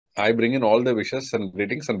I bring in all the wishes and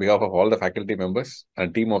greetings on behalf of all the faculty members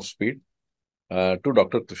and team of Speed to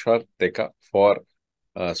Dr. Tushar Deka for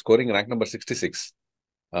scoring rank number 66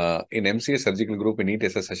 in MCH Surgical Group in NEET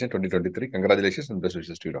SS session 2023. Congratulations and best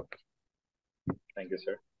wishes to you, Doctor. Thank you,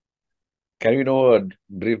 sir. Can we know a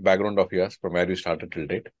brief background of yours from where you started till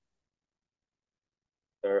date?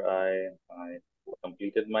 Sir, I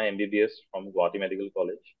completed my MBBS from Guwahati Medical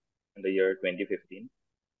College in the year 2015.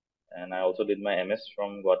 And I also did my MS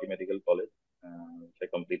from Guwahati Medical College, which I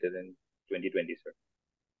completed in 2020, sir.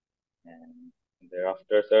 And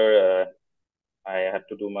thereafter, sir, I had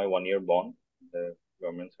to do my 1-year bond in the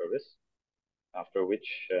government service, after which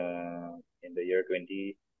in the year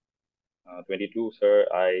 2022, sir,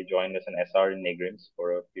 I joined as an SR in NEGRIMS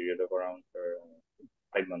for a period of around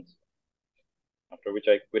 5 months, after which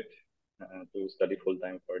I quit to study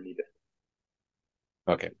full-time for NEET.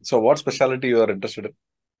 Okay. So what specialty you are interested in?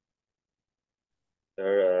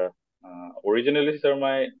 Sir, originally, sir,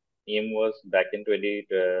 my aim was back in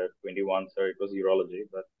 2021, sir, it was urology,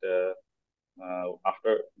 but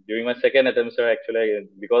during my second attempt, sir, actually,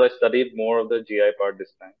 because I studied more of the GI part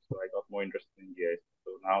this time, so I got more interested in GI.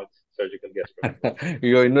 So now it's surgical gastroenterology.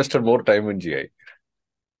 You invested more time in GI.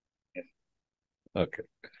 Yes. Okay.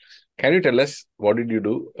 Can you tell us what did you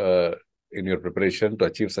do in your preparation to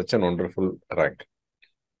achieve such a wonderful rank?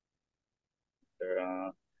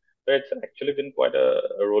 Sir, so it's actually been quite a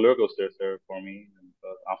roller coaster, sir, for me.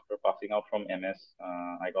 Because after passing out from MS,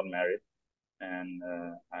 I got married, and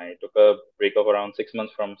I took a break of around 6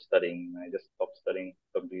 months from studying. I just stopped studying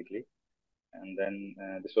completely. And then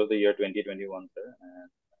this was the year 2021, sir. And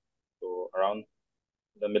so around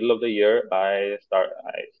the middle of the year, I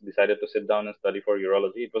decided to sit down and study for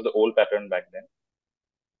urology. It was the old pattern back then.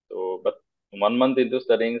 So, but 1 month into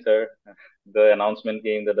studying, sir, the announcement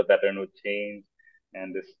came that the pattern would change,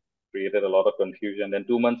 and this created a lot of confusion. Then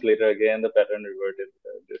 2 months later, again the pattern reverted.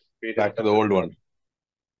 This created Back to such the a old lot. one.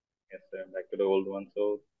 Yes, sir, back to the old one.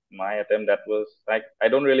 So my attempt, that was like, I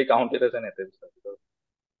don't really count it as an attempt, sir, because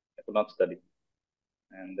I could not study.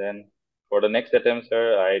 And then for the next attempt,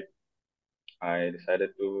 sir, I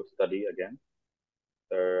decided to study again.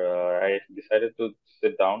 Sir, I decided to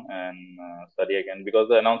sit down and study again, because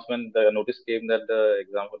the notice came that the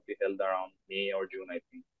exam would be held around May or June, I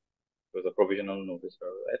think. It was a provisional notice. So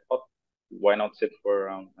I thought, why not sit for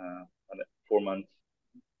around 4 months?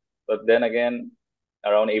 But then again,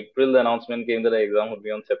 around April, the announcement came that the exam would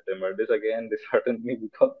be on September. This again disheartened me,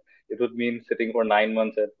 because it would mean sitting for 9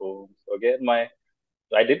 months at home. So again, I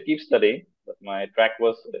did keep studying, but my track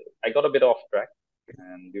was, I got a bit off track,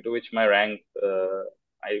 and due to which my rank,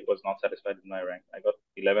 I was not satisfied with my rank. I got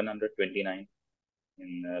 1129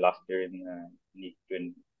 in last year in NEET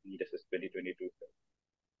SS 2022.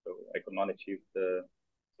 So I could not achieve the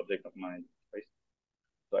subject of my choice.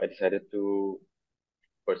 So I decided to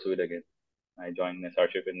pursue it again. I joined a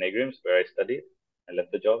SRship in NEGRIMS, where I studied. I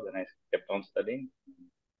left the job, and I kept on studying.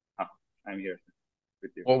 I'm here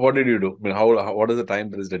with you. What did you do? I mean, what is the time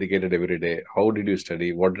that is dedicated every day? How did you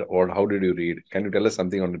study? How did you read? Can you tell us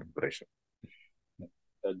something on the preparation?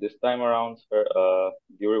 This time around, sir,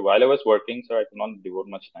 while I was working, sir, I could not devote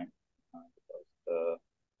much time, because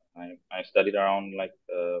I studied around like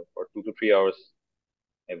for 2 to 3 hours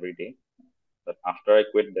every day. But after I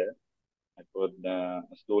quit there, I could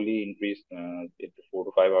slowly increase it to 4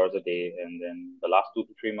 to 5 hours a day, and then the last 2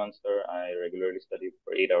 to 3 months, sir, I regularly studied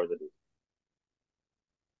for 8 hours a day.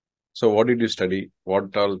 So what did you study?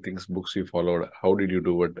 What all things, books you followed? How did you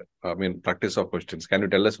do it? I mean, practice of questions. Can you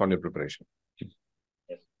tell us on your preparation?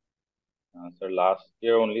 Yes. Sir, last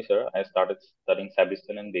year only, sir, I started studying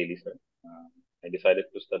Sabiston and Bailey, sir. I decided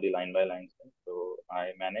to study line by line, sir. So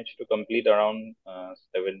I managed to complete around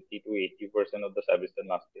 70 to 80% of the Sabiston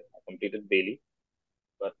last year. I completed Bailey,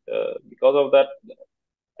 but because of that,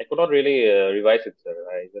 I could not really revise it, sir.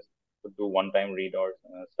 I just could do one-time read, or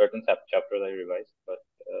certain chapters I revised. But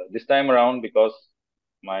this time around, because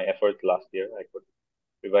my efforts last year, I could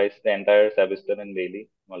revise the entire Sabiston and Bailey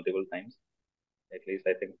multiple times. At least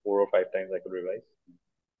I think 4 or 5 times I could revise.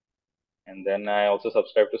 And then I also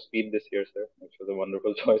subscribed to Speed this year, sir, which was a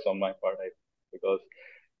wonderful choice on my part, because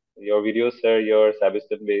your videos, sir, your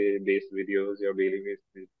Sabiston-based videos, your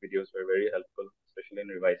Bailey-based videos were very helpful, especially in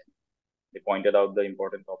revising. They pointed out the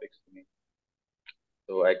important topics to me.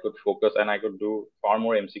 So I could focus, and I could do far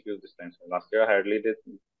more MCQs this time. So last year I hardly did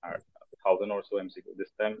 1,000 or so MCQs.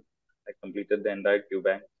 This time I completed the entire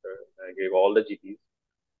QBank. Sir. I gave all the GPs.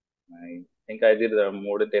 I think I did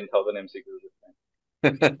more than 10,000 MCQs this time.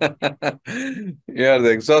 Yeah, the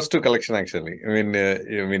exhaustive collection actually. I mean,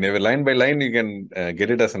 every line by line you can get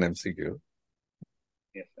it as an MCQ.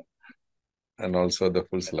 Yes, sir. and also the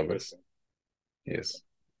full That's true, syllabus. sir. Yes.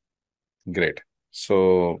 Great.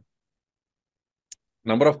 So,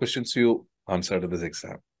 number of questions you answered in this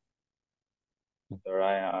exam? Sir,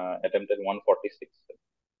 I attempted 146.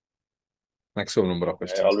 Maximum number of I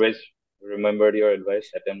questions. always remembered your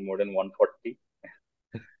advice, attempt more than 140.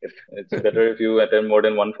 It's better if you attempt more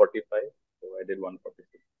than 145. So I did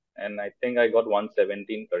 146. And I think I got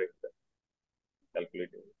 117 correct, sir.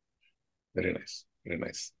 Calculated. Very nice. Very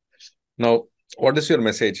nice. Now, what is your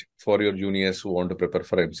message for your juniors who want to prepare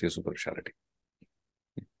for MCA Super Speciality?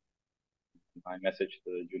 My message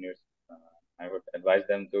to the juniors, I would advise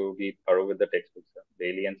them to be thorough with the textbooks, sir.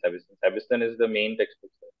 Bailey and Sabiston. Sabiston is the main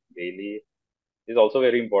textbook, sir. Bailey is also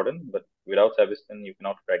very important, but without Sabiston, you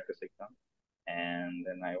cannot crack this exam. And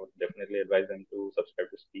then I would definitely advise them to subscribe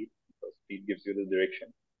to Speed, because Speed gives you the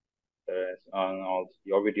direction on all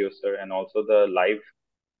your videos, sir, and also the live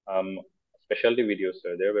specialty videos,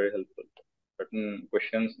 sir. They're very helpful. Certain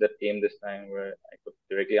questions that came this time where I could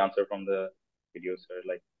directly answer from the videos, sir,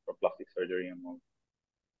 like for plastic surgery and all.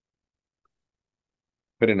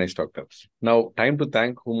 Very nice, Doctor. Now, time to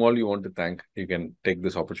thank whom all you want to thank. You can take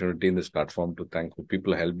this opportunity in this platform to thank who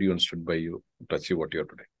people helped you and stood by you to achieve what you are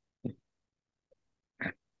today.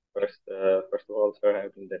 First of all, sir, I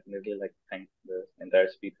would definitely like to thank the entire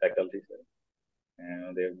Speed faculty, sir.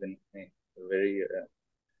 They've been very,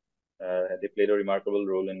 they played a remarkable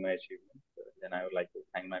role in my achievement. Then I would like to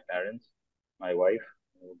thank my parents, my wife.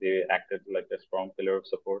 They acted like a strong pillar of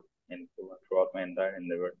support throughout my entire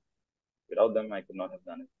endeavor. Without them, I could not have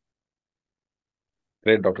done it.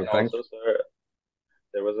 Great, Doctor. And Thanks. also, sir,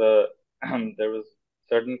 there was a there was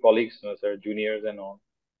certain colleagues, sir, juniors and all.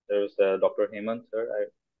 There was Dr. Hemant, sir. I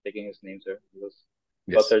taking his name, sir. He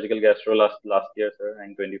was surgical gastro last year, sir,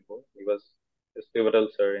 in 24. He was pivotal,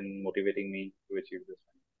 sir, in motivating me to achieve this.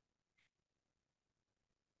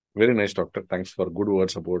 Very nice, Doctor. Thanks for good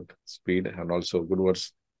words about Speed and also good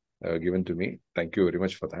words given to me. Thank you very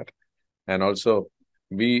much for that. And also,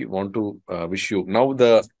 we want to wish you now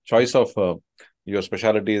the choice of your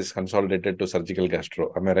specialty is consolidated to surgical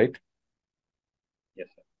gastro. Am I right? Yes,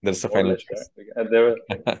 sir. There's a final choice.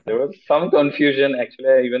 There was some confusion. Actually,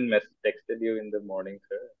 I even texted you in the morning,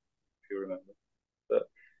 sir, if you remember.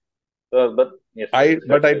 But yes,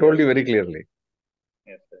 sir, I told you very clearly.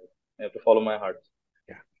 Yes, sir. You have to follow my heart.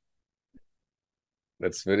 Yeah.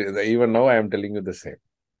 That's even now I am telling you the same.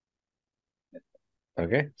 Yes,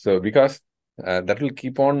 okay. So because that will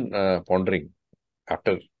keep on pondering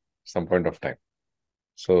after some point of time.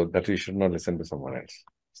 So that we should not listen to someone else.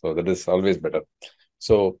 So that is always better.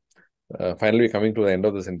 So finally coming to the end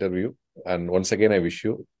of this interview. And once again, I wish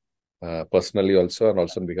you personally also and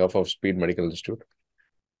also on behalf of Speed Medical Institute,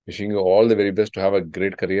 wishing you all the very best to have a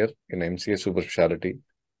great career in MCA Super Speciality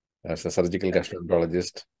as a surgical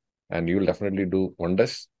gastroenterologist. And you will definitely do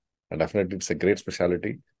wonders. And definitely it's a great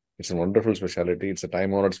specialty. It's a wonderful specialty. It's a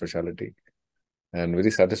time-honored specialty. And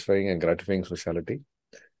very satisfying and gratifying specialty.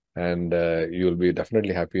 And you will be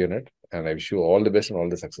definitely happy in it. And I wish you all the best and all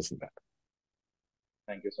the success in that.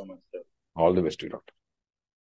 Thank you so much, sir. All the best to you, Doctor.